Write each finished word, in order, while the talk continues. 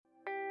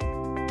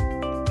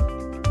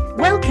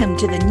Welcome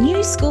to the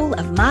New School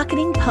of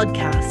Marketing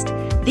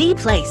podcast, the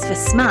place for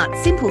smart,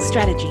 simple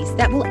strategies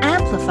that will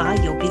amplify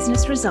your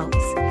business results.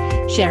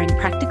 Sharing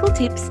practical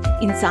tips,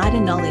 insider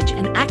knowledge,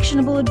 and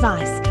actionable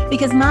advice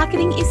because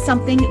marketing is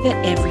something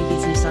that every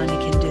business owner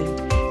can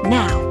do.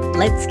 Now,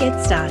 let's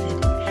get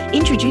started.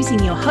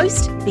 Introducing your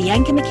host,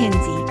 Bianca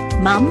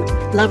McKenzie, mum,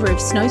 lover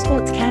of snow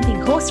sports, camping,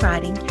 horse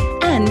riding,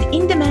 and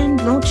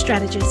in-demand launch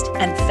strategist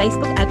and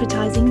Facebook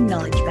advertising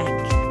knowledge bank.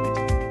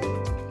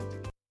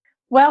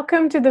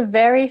 Welcome to the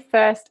very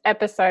first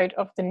episode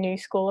of the New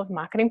School of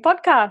Marketing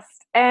podcast.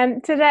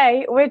 And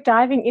today we're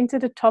diving into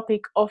the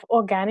topic of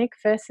organic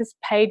versus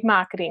paid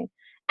marketing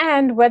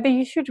and whether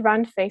you should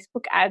run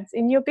Facebook ads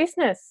in your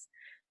business.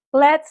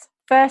 Let's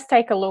first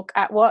take a look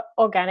at what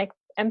organic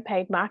and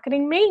paid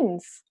marketing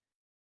means.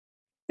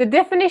 The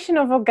definition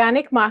of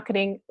organic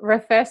marketing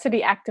refers to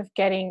the act of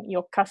getting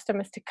your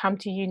customers to come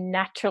to you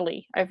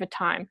naturally over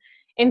time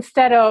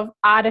instead of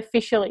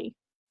artificially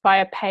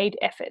via paid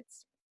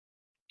efforts.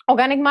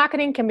 Organic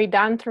marketing can be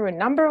done through a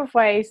number of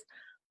ways,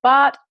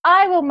 but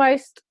I will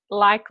most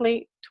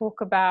likely talk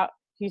about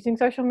using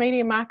social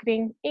media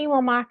marketing,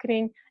 email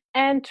marketing,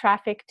 and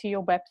traffic to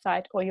your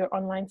website or your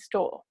online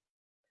store.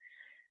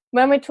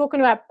 When we're talking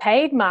about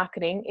paid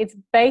marketing, it's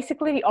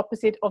basically the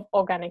opposite of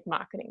organic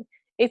marketing.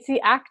 It's the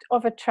act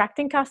of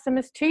attracting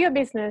customers to your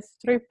business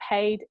through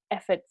paid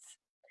efforts.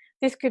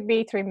 This could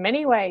be through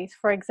many ways.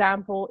 For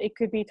example, it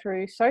could be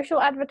through social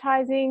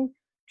advertising,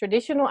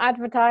 traditional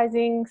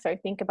advertising, so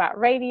think about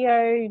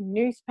radio,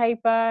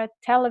 newspaper,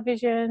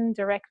 television,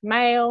 direct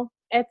mail,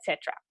 etc.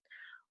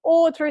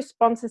 Or through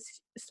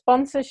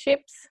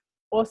sponsorships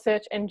or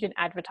search engine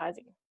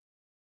advertising.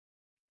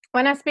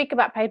 When I speak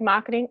about paid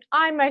marketing,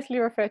 I mostly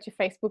refer to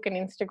Facebook and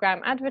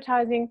Instagram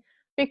advertising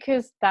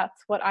because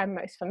that's what I'm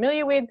most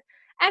familiar with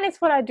and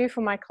it's what I do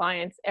for my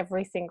clients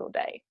every single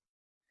day.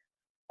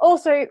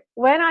 Also,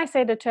 when I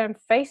say the term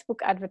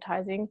Facebook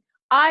advertising,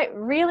 I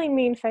really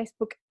mean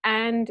Facebook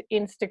and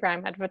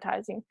Instagram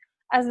advertising,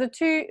 as the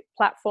two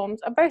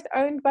platforms are both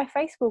owned by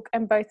Facebook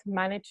and both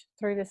managed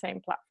through the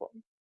same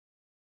platform.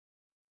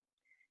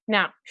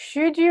 Now,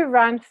 should you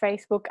run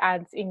Facebook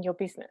ads in your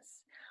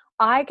business?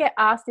 I get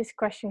asked this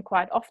question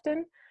quite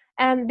often,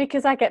 and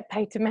because I get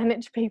paid to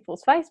manage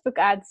people's Facebook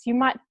ads, you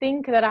might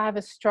think that I have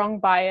a strong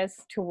bias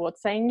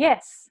towards saying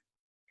yes.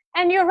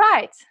 And you're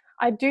right,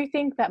 I do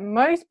think that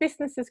most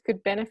businesses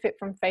could benefit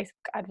from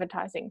Facebook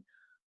advertising.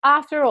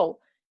 After all,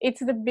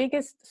 it's the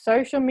biggest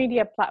social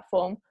media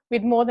platform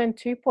with more than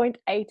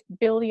 2.8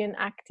 billion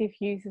active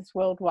users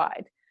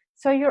worldwide.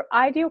 So your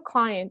ideal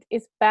client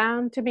is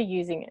bound to be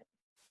using it.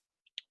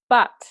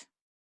 But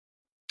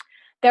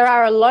there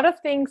are a lot of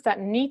things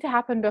that need to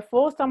happen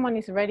before someone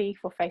is ready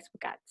for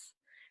Facebook ads.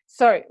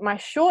 So my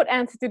short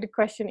answer to the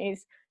question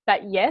is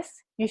that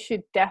yes, you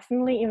should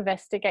definitely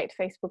investigate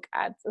Facebook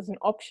ads as an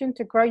option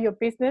to grow your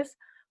business.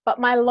 But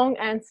my long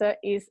answer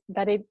is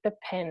that it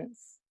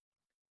depends.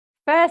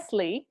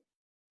 Firstly,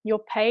 your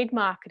paid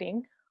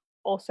marketing,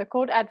 also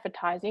called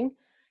advertising,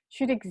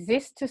 should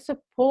exist to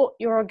support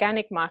your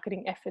organic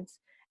marketing efforts,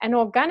 and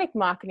organic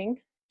marketing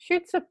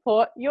should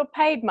support your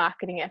paid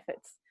marketing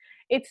efforts.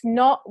 It's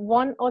not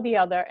one or the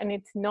other, and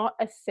it's not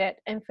a set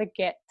and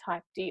forget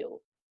type deal.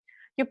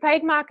 Your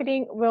paid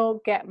marketing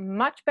will get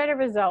much better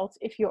results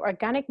if your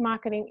organic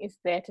marketing is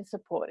there to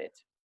support it.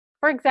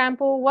 For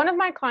example, one of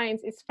my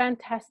clients is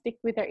fantastic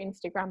with their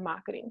Instagram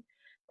marketing.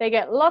 They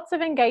get lots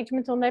of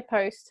engagement on their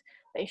posts.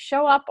 They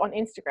show up on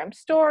Instagram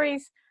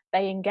stories,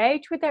 they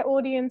engage with their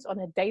audience on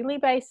a daily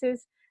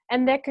basis,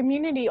 and their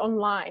community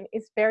online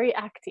is very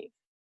active.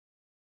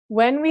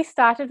 When we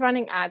started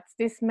running ads,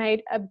 this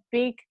made a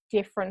big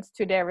difference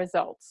to their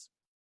results.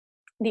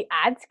 The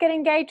ads get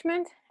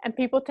engagement and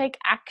people take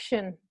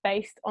action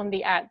based on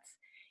the ads.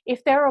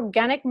 If their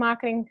organic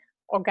marketing,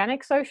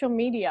 organic social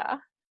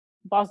media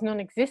was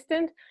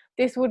non-existent,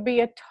 this would be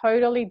a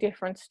totally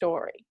different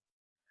story.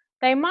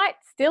 They might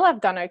still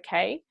have done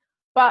okay,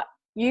 but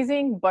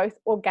using both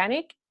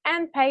organic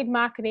and paid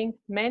marketing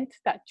meant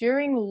that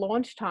during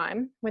launch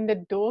time, when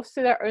the doors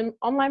to their own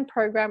online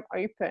program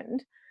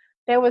opened,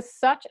 there was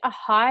such a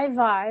high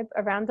vibe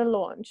around the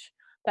launch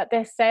that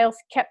their sales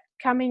kept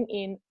coming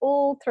in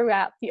all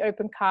throughout the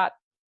open cart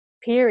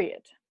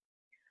period.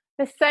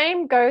 The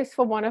same goes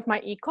for one of my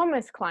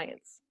e-commerce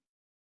clients.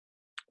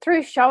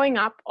 Through showing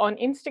up on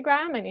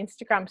Instagram and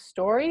Instagram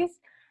stories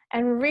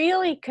and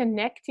really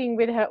connecting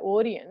with her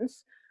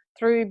audience,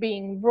 through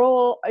being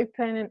raw,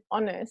 open, and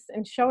honest,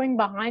 and showing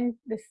behind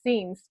the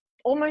scenes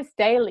almost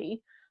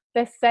daily,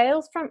 the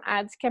sales from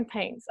ads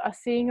campaigns are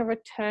seeing a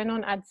return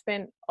on ad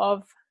spend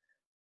of,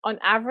 on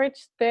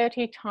average,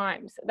 30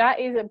 times.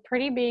 That is a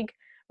pretty big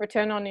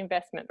return on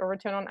investment or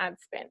return on ad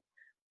spend.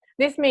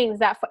 This means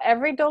that for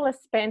every dollar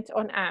spent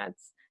on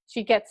ads,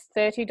 she gets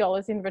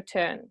 $30 in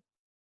return.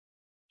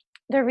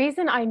 The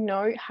reason I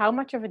know how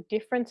much of a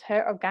difference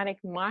her organic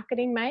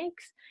marketing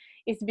makes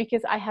is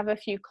because I have a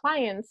few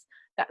clients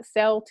that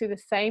sell to the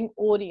same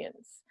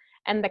audience,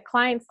 and the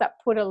clients that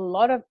put a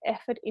lot of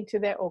effort into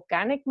their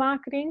organic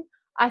marketing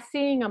are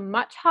seeing a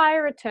much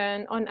higher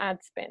return on ad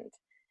spend.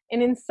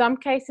 And in some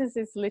cases,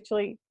 it's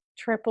literally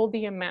triple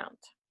the amount.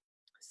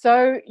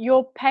 So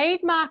your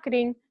paid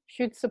marketing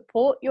should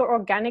support your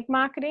organic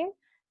marketing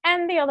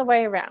and the other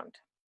way around.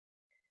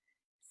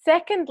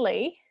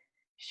 Secondly,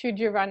 should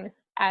you run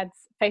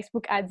ads,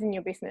 Facebook ads in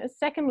your business?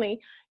 Secondly,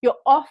 your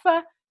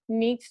offer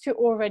needs to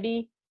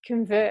already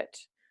convert.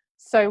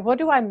 So what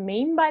do I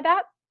mean by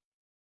that?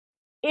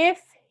 If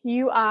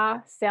you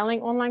are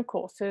selling online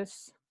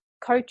courses,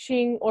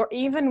 coaching, or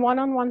even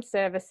one-on-one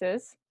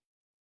services,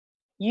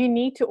 you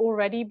need to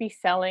already be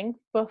selling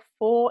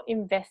before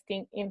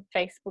investing in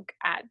Facebook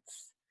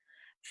ads.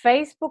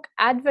 Facebook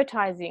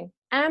advertising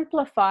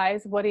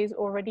amplifies what is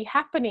already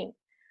happening.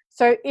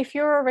 So if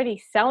you're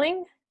already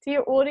selling to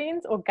your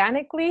audience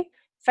organically,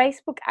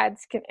 Facebook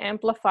ads can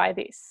amplify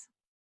this.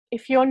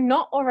 If you're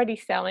not already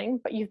selling,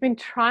 but you've been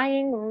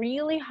trying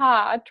really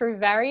hard through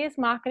various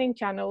marketing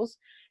channels,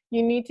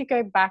 you need to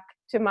go back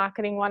to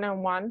Marketing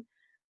 101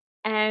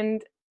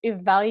 and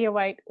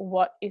evaluate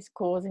what is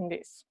causing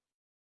this.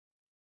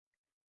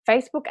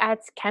 Facebook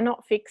ads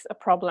cannot fix a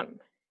problem.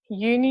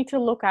 You need to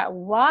look at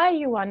why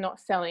you are not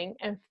selling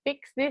and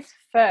fix this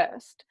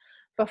first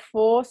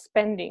before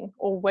spending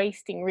or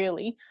wasting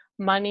really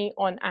money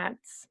on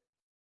ads.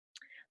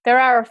 There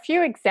are a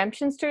few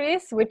exemptions to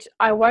this, which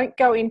I won't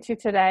go into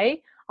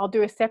today. I'll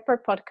do a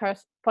separate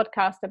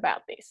podcast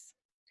about this.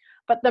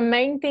 But the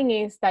main thing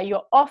is that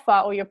your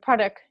offer or your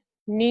product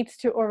needs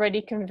to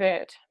already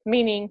convert,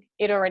 meaning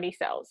it already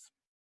sells.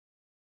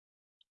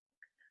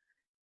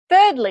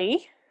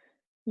 Thirdly,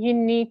 you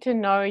need to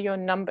know your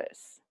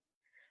numbers.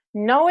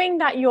 Knowing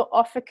that your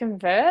offer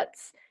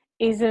converts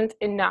isn't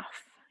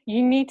enough.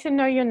 You need to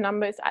know your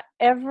numbers at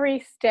every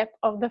step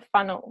of the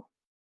funnel.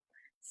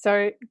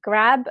 So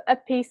grab a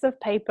piece of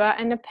paper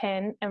and a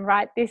pen and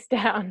write this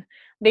down.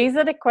 These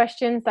are the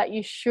questions that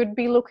you should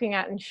be looking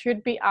at and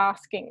should be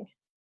asking.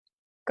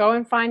 Go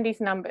and find these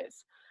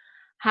numbers.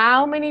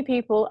 How many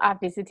people are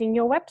visiting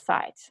your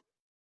website?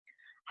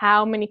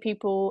 How many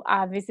people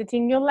are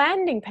visiting your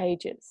landing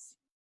pages?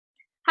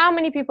 How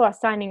many people are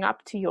signing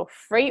up to your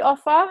free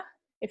offer,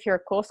 if you're a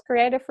course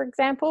creator, for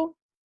example?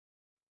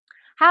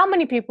 How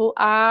many people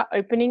are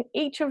opening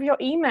each of your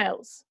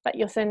emails that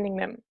you're sending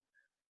them?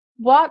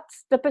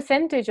 What's the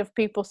percentage of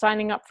people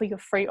signing up for your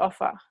free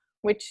offer,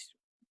 which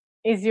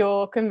is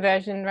your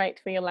conversion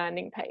rate for your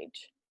landing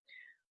page?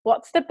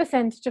 What's the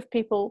percentage of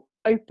people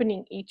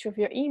opening each of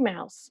your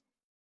emails?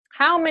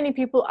 How many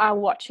people are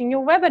watching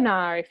your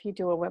webinar if you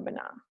do a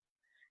webinar?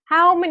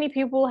 How many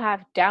people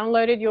have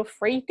downloaded your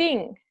free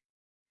thing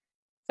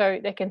so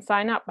they can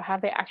sign up, but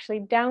have they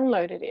actually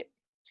downloaded it?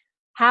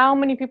 How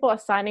many people are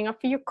signing up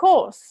for your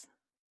course?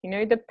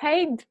 The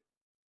paid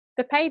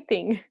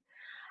thing.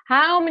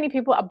 How many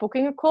people are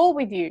booking a call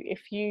with you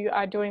if you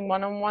are doing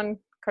one-on-one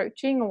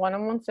coaching or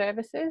one-on-one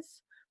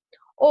services?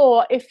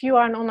 Or if you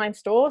are an online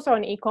store, so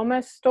an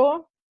e-commerce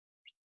store,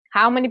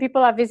 how many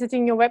people are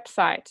visiting your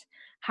website?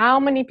 How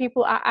many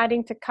people are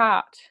adding to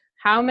cart?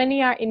 How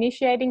many are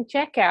initiating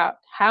checkout?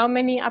 How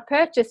many are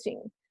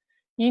purchasing?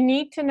 You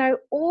need to know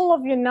all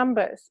of your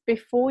numbers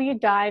before you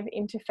dive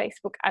into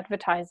Facebook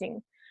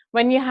advertising.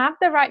 When you have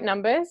the right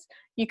numbers,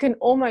 you can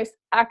almost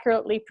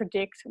accurately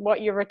predict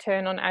what your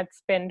return on ad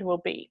spend will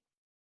be.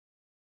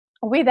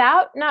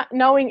 Without not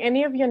knowing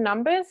any of your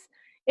numbers,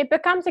 it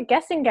becomes a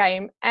guessing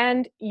game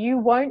and you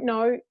won't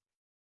know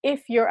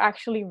if you're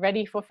actually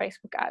ready for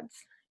Facebook ads.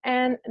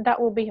 And that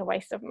will be a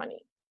waste of money.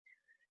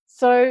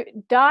 So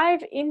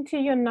dive into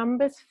your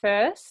numbers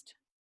first,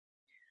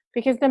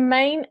 because the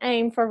main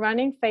aim for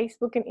running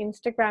Facebook and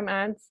Instagram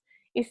ads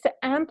is to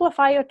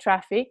amplify your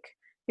traffic,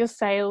 your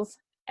sales,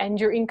 and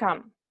your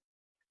income.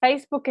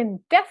 Facebook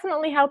can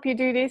definitely help you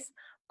do this,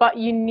 but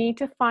you need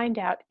to find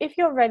out if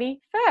you're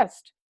ready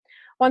first.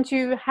 Once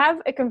you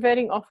have a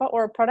converting offer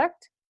or a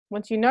product,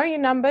 once you know your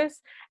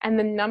numbers and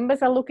the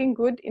numbers are looking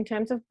good in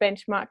terms of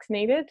benchmarks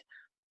needed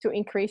to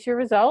increase your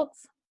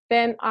results,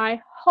 then I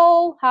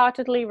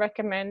wholeheartedly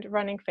recommend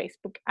running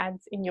Facebook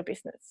ads in your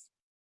business.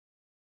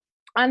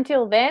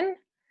 Until then,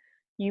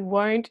 you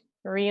won't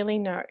really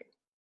know.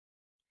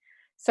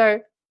 So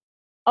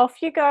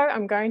off you go.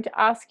 I'm going to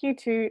ask you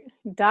to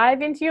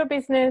dive into your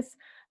business,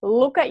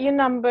 look at your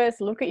numbers,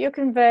 look at your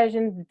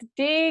conversions,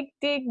 dig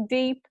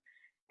deep.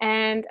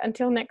 And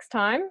until next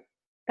time,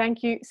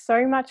 thank you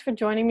so much for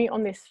joining me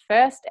on this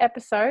first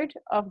episode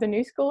of the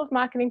New School of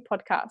Marketing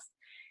podcast.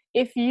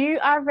 If you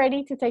are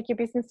ready to take your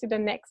business to the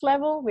next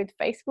level with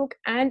Facebook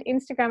and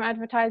Instagram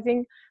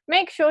advertising,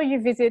 make sure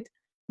you visit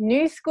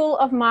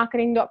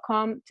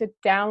newschoolofmarketing.com to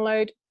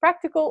download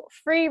practical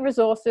free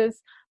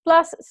resources,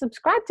 plus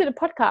subscribe to the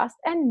podcast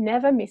and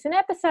never miss an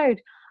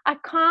episode. I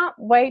can't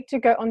wait to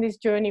go on this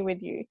journey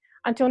with you.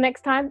 Until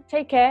next time,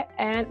 take care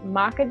and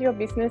market your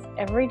business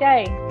every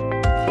day.